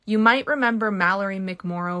You might remember Mallory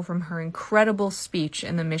McMorrow from her incredible speech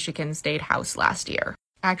in the Michigan State House last year.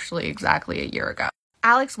 Actually, exactly a year ago.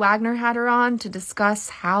 Alex Wagner had her on to discuss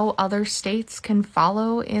how other states can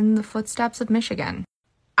follow in the footsteps of Michigan.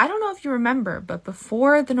 I don't know if you remember, but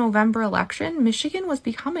before the November election, Michigan was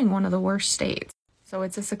becoming one of the worst states. So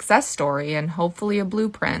it's a success story and hopefully a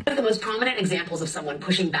blueprint. One of the most prominent examples of someone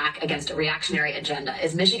pushing back against a reactionary agenda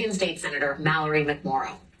is Michigan State Senator Mallory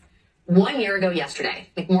McMorrow. 1 year ago yesterday,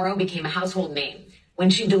 McMorrow became a household name when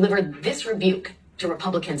she delivered this rebuke to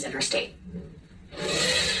Republicans in her state.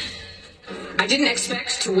 I didn't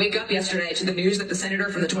expect to wake up yesterday to the news that the senator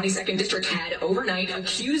from the 22nd district had overnight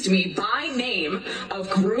accused me by name of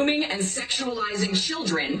grooming and sexualizing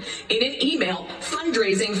children in an email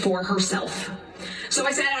fundraising for herself. So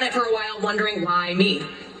I sat on it for a while wondering why me.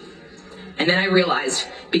 And then I realized,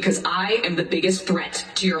 because I am the biggest threat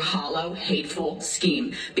to your hollow, hateful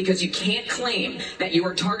scheme. Because you can't claim that you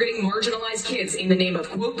are targeting marginalized kids in the name of,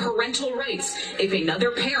 quote, parental rights if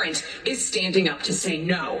another parent is standing up to say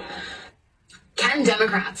no. Can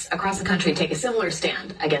Democrats across the country take a similar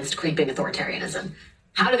stand against creeping authoritarianism?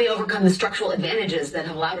 How do they overcome the structural advantages that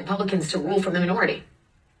have allowed Republicans to rule from the minority?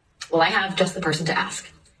 Well, I have just the person to ask.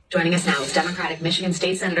 Joining us now is Democratic Michigan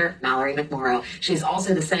State Senator Mallory McMorrow. She's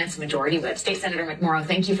also the Senate's Majority Whip. State Senator McMorrow,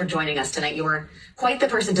 thank you for joining us tonight. You were quite the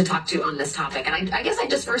person to talk to on this topic. And I guess I'd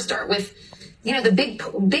just first start with, the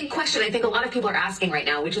big question I think a lot of people are asking right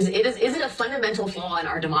now, which is it a fundamental flaw in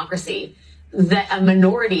our democracy that a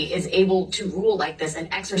minority is able to rule like this and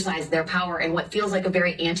exercise their power in what feels like a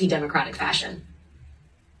very anti-democratic fashion?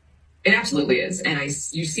 It absolutely is. And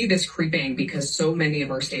you see this creeping because so many of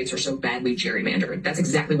our states are so badly gerrymandered. That's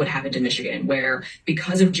exactly what happened in Michigan, where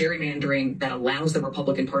because of gerrymandering that allows the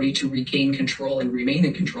Republican Party to regain control and remain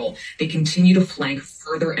in control, they continue to flank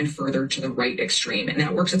further and further to the right extreme. And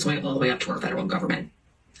that works its way all the way up to our federal government.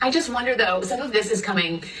 I just wonder, though, some of this is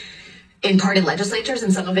coming in part in legislatures,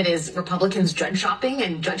 and some of it is Republicans judge shopping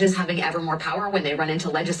and judges having ever more power when they run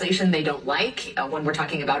into legislation they don't like. When we're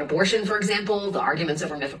talking about abortion, for example, the arguments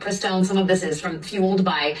over mifepristone, some of this is fueled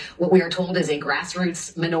by what we are told is a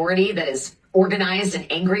grassroots minority that is organized and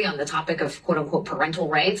angry on the topic of quote unquote parental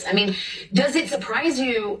rights. I mean, does it surprise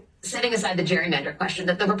you, setting aside the gerrymander question,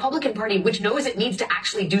 that the Republican Party, which knows it needs to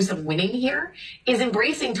actually do some winning here, is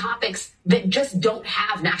embracing topics that just don't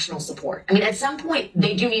have national support? I mean, at some point,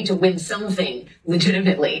 they do need to win something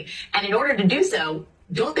legitimately. And in order to do so,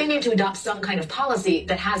 don't they need to adopt some kind of policy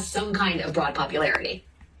that has some kind of broad popularity?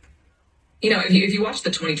 If you watch the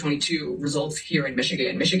 2022 results here in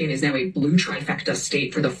Michigan, Michigan is now a blue trifecta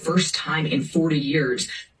state for the first time in 40 years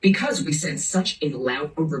because we sent such a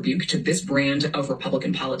loud rebuke to this brand of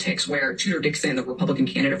Republican politics, where Tudor Dixon, the Republican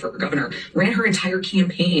candidate for governor, ran her entire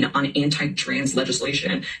campaign on anti-trans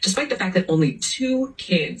legislation, despite the fact that only 2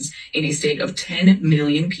 kids in a state of 10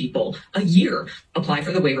 million people a year apply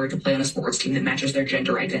for the waiver to play on a sports team that matches their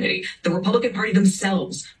gender identity. The Republican Party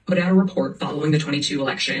themselves put out a report following the 22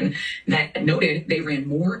 election that noted they ran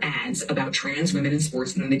more ads about trans women in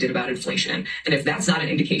sports than they did about inflation. And if that's not an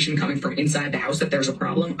indication coming from inside the House that there's a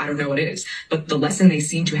problem, I don't know what is. But the lesson they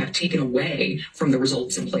seem to have taken away from the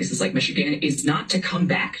results in places like Michigan is not to come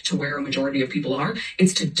back to where a majority of people are.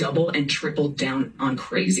 It's to double and triple down on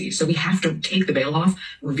crazy. So we have to take the veil off,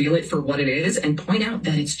 reveal it for what it is, and point out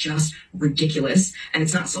that it's just ridiculous and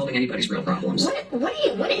it's not solving anybody's real problems.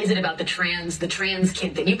 What is it about the trans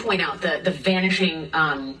kid that you point out, the vanishing,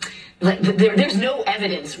 there's no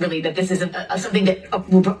evidence really that this is something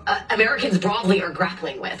that Americans broadly are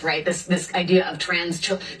grappling with, right? This idea of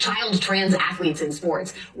child trans athletes in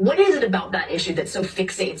sports. What is it about that issue that so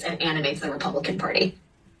fixates and animates the Republican Party?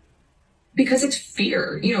 Because it's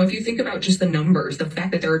fear. If you think about just the numbers, the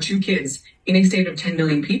fact that there are 2 kids in a state of 10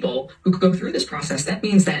 million people who could go through this process, that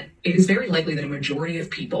means that it is very likely that a majority of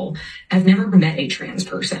people have never met a trans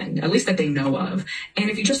person, at least that they know of. And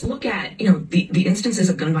if you just look at, the instances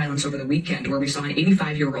of gun violence over the weekend, where we saw an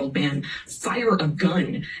 85-year-old man fire a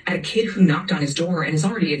gun at a kid who knocked on his door and has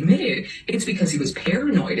already admitted it's because he was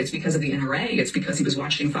paranoid, it's because of the NRA, it's because he was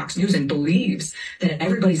watching Fox News and believes that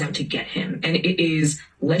everybody's out to get him. And it is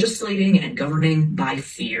legislating and governing by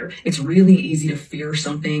fear. It's really easy to fear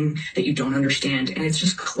something that you don't understand, and it's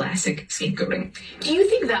just classic scapegoating. Do you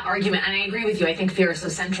think that argument, and I agree with you, I think fear is so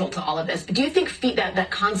central to all of this, but do you think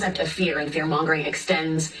that concept of fear and fear-mongering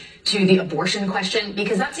extends to the abortion question?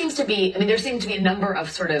 Because that seems to be, there seems to be a number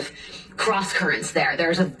of sort of cross currents there.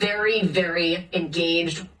 There's a very, very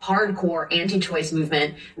engaged, hardcore anti-choice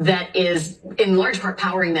movement that is in large part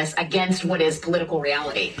powering this against what is political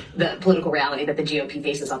reality, the political reality that the GOP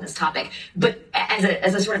faces on this topic. But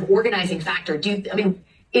as a sort of organizing factor,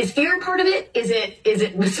 Is fear part of it? Is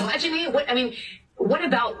it misogyny? What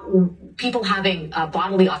about people having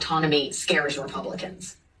bodily autonomy scares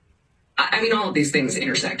Republicans? I mean, all of these things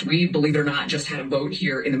intersect. We, believe it or not, just had a vote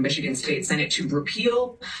here in the Michigan State Senate to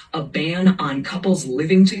repeal a ban on couples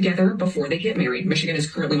living together before they get married. Michigan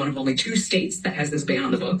is currently one of only 2 states that has this ban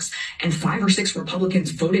on the books, and 5 or 6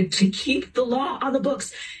 Republicans voted to keep the law on the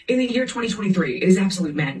books in the year 2023. It is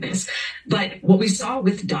absolute madness. But what we saw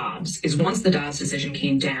with Dobbs is once the Dobbs decision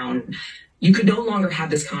came down, you could no longer have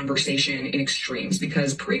this conversation in extremes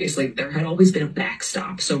because previously there had always been a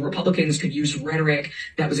backstop. So Republicans could use rhetoric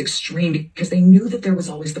that was extreme because they knew that there was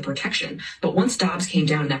always the protection. But once Dobbs came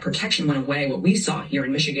down and that protection went away, what we saw here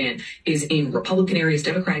in Michigan is in Republican areas,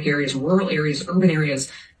 Democratic areas, rural areas, urban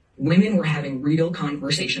areas, women were having real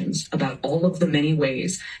conversations about all of the many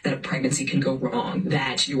ways that a pregnancy can go wrong,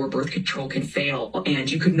 that your birth control can fail, and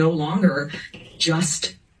you could no longer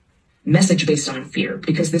just message based on fear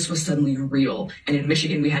because this was suddenly real. And in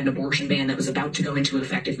Michigan, we had an abortion ban that was about to go into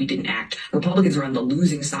effect if we didn't act. Republicans are on the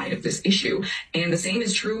losing side of this issue. And the same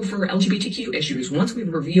is true for LGBTQ issues. Once we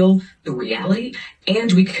reveal the reality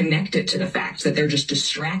and we connect it to the fact that they're just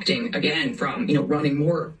distracting again from, running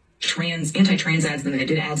more anti-trans ads than they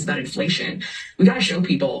did ads about inflation, we got to show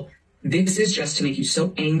people this is just to make you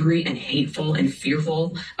so angry and hateful and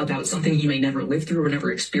fearful about something you may never live through or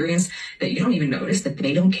never experience that you don't even notice that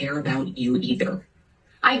they don't care about you either.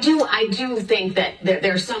 I do think that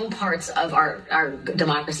there are some parts of our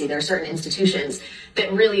democracy, there are certain institutions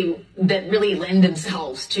that really lend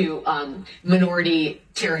themselves to minority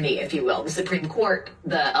tyranny, if you will. The Supreme Court,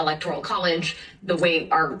 the Electoral College, the way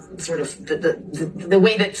our sort of the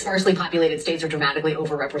way that sparsely populated states are dramatically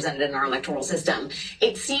overrepresented in our electoral system.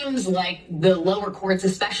 It seems like the lower courts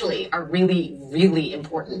especially are really, really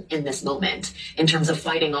important in this moment in terms of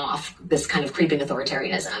fighting off this kind of creeping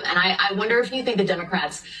authoritarianism. And I wonder if you think the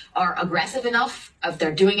Democrats are aggressive enough, if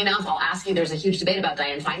they're doing enough. I'll ask you, there's a huge debate about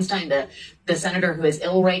Dianne Feinstein, the senator who is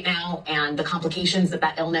ill right now, and the complications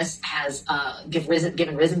that illness has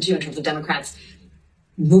given risen to in terms of Democrats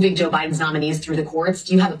moving Joe Biden's nominees through the courts.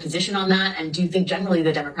 Do you have a position on that? And do you think generally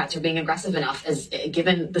the Democrats are being aggressive enough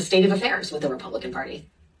given the state of affairs with the Republican Party?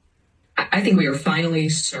 I think we are finally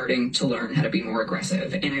starting to learn how to be more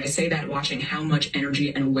aggressive. And I say that watching how much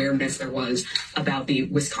energy and awareness there was about the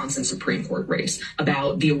Wisconsin Supreme Court race,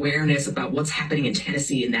 about the awareness about what's happening in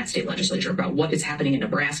Tennessee in that state legislature, about what is happening in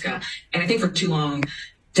Nebraska. And I think for too long,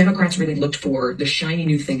 Democrats really looked for the shiny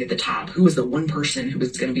new thing at the top. Who was the one person who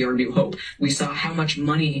was going to be our new hope? We saw how much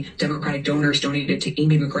money Democratic donors donated to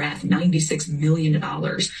Amy McGrath, $96 million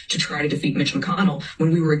to try to defeat Mitch McConnell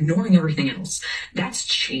when we were ignoring everything else. That's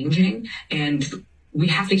changing, and we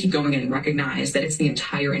have to keep going and recognize that it's the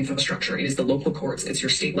entire infrastructure. It is the local courts, it's your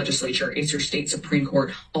state legislature, it's your state Supreme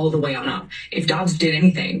Court, all the way on up. If Dobbs did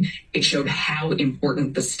anything, it showed how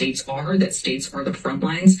important the states are, that states are the front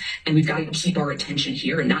lines, and we've got to keep our attention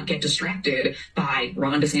here and not get distracted by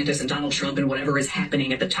Ron DeSantis and Donald Trump and whatever is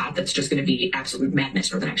happening at the top that's just going to be absolute madness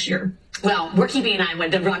for the next year. Well, we're keeping an eye on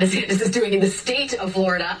what Ron DeSantis is doing in the state of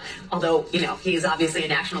Florida, although, he's obviously a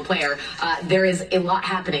national player. There is a lot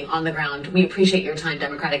happening on the ground. We appreciate your time,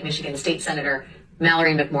 Democratic Michigan State Senator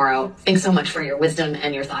Mallory McMorrow. Thanks so much for your wisdom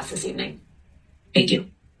and your thoughts this evening. Thank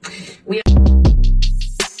you.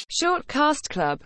 Short Cast Club